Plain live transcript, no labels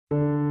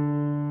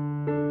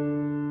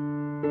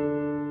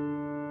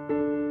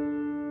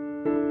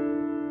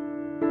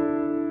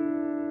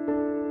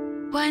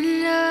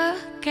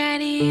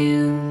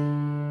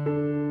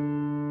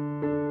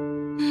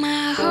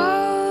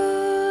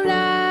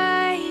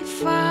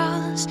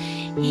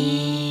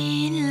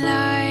in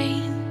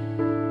line.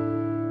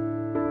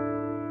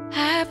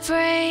 I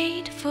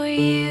prayed for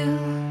you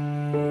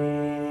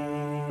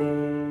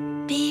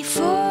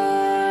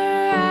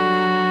before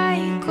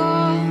I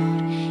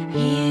called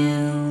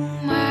you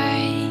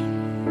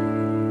mine.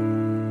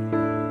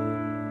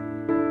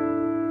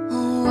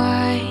 Oh,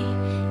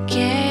 I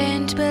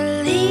can't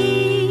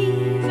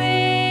believe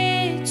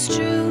it's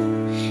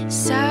true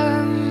sometimes.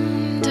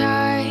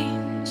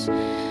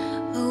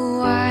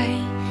 Oh, I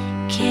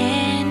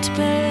can't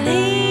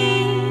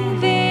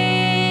believe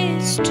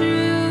it's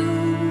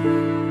true.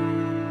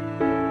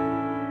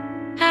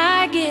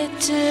 I get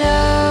to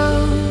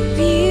love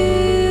you.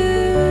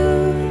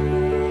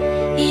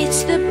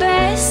 It's the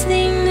best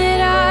thing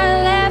that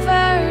I'll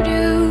ever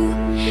do.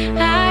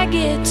 I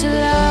get to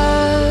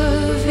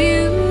love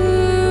you.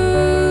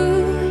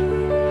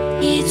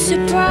 It's a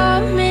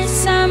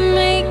promise I'm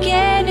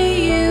making to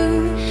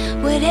you.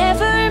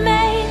 Whatever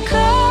may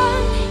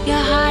come, your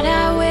heart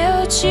I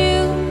will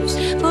choose.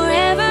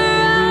 Forever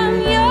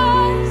I'm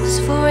yours,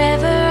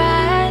 forever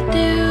I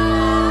do.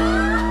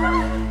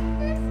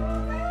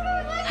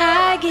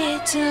 I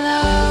get to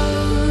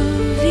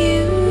love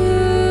you.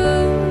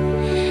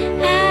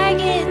 I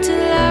get to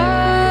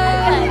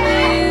love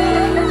you.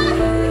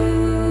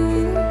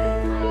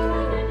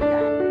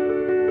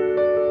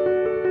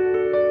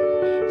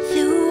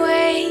 The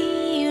way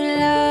you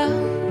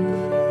love,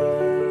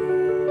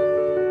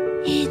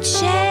 it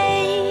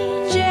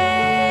changes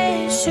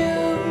who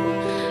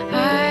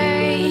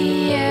I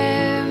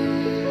am.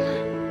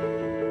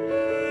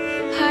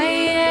 I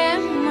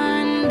am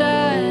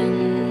undone.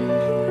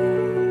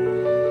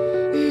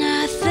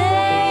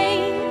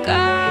 Nothing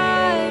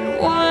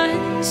God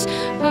wants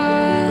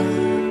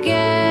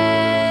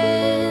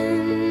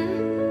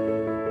again.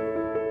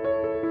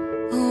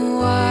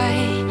 Oh,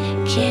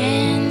 I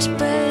can't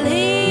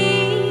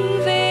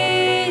believe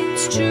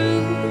it's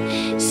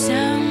true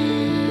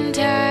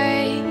sometimes.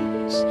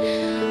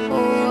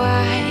 Oh,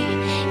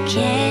 I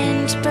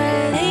can't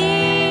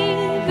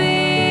believe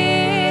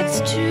it's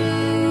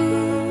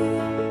true.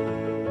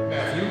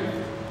 Matthew,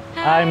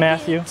 I,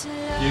 Matthew,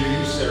 give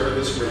you Sarah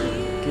this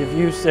ring give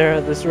you,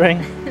 Sarah, this ring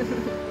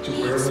to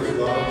wear with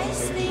love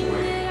and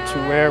joy, to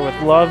wear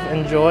with love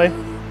and joy,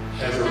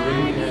 as a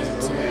ring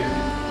has no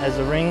end. as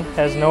a ring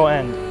has no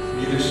end.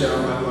 Neither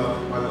shall my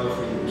love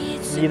for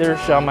you. Neither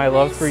shall my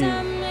love for you.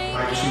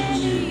 I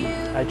choose you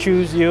I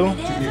choose you to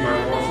be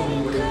my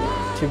lawfully wedded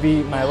wife to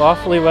be my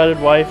lawfully wedded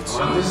wife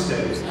on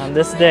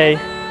this day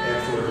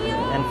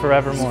and and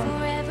forevermore.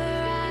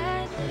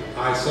 forevermore.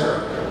 I,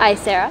 Sarah, I,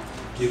 Sarah,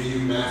 give you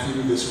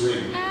Matthew this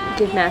ring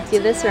give Matthew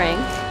this ring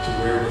to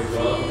wear with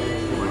love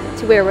and joy,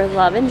 to wear with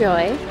love and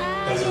joy,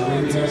 as a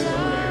ring has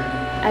no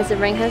end. as the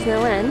ring has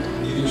no end,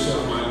 Neither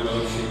shall my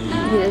love for you.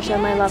 neither shall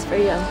my love for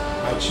you.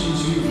 I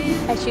choose you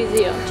I choose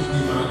you to be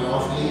my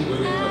lawfully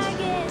wedded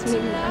husband to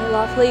be my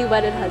lawfully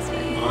wedded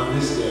husband on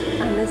this day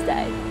on this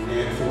day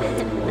and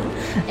forevermore.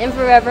 and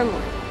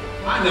forevermore.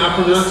 I now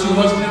pronounce you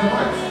husband and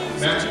wife.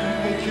 Matthew, you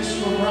may kiss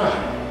your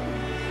bride.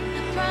 I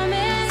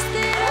promise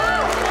that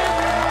I'll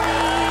never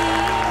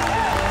leave.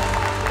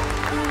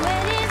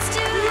 When it's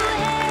too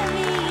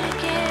heavy to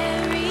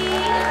carry,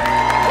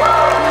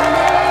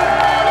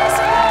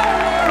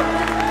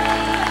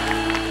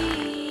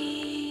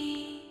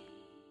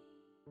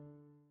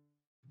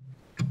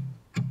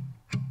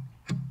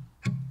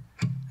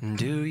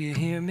 Do you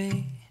hear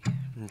me?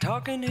 I'm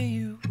talking to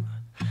you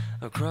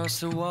across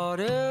the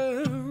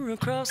water,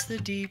 across the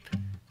deep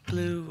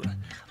blue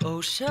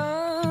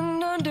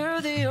ocean,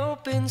 under the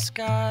open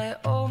sky.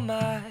 Oh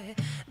my,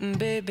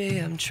 baby,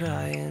 I'm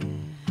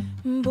trying.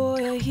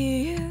 boy, I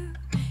hear you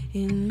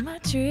in my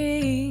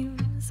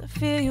dreams. I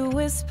feel you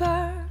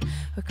whisper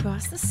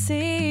across the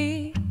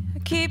sea. I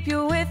keep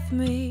you with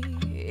me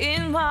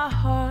in my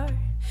heart.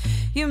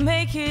 You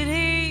make it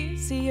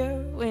easier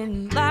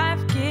when life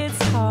gets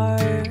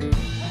hard.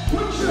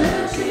 Put your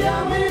hands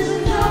together, ladies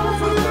and gentlemen,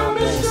 for little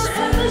Mr.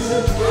 and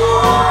Mrs.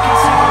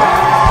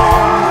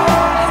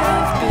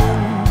 I've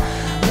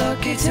been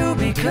lucky to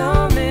be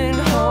coming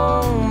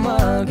home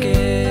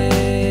again.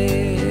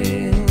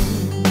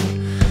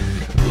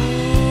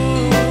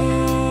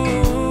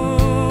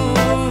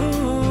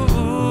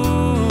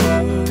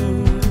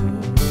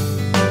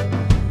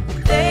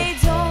 They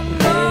don't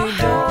know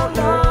how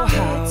long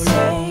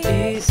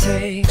It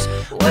takes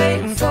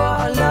waiting for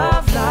a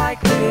love like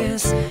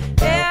this.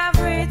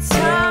 every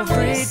time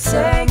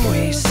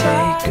We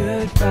say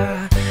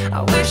goodbye.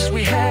 I wish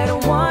we had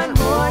one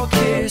more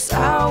kiss.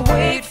 I'll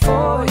wait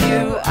for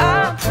you.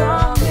 I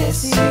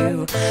promise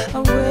you I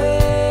will.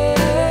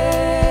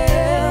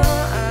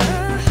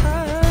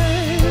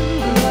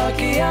 I'm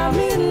lucky I'm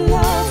in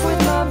love with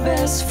my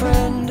best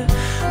friend.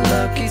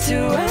 Lucky to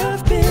have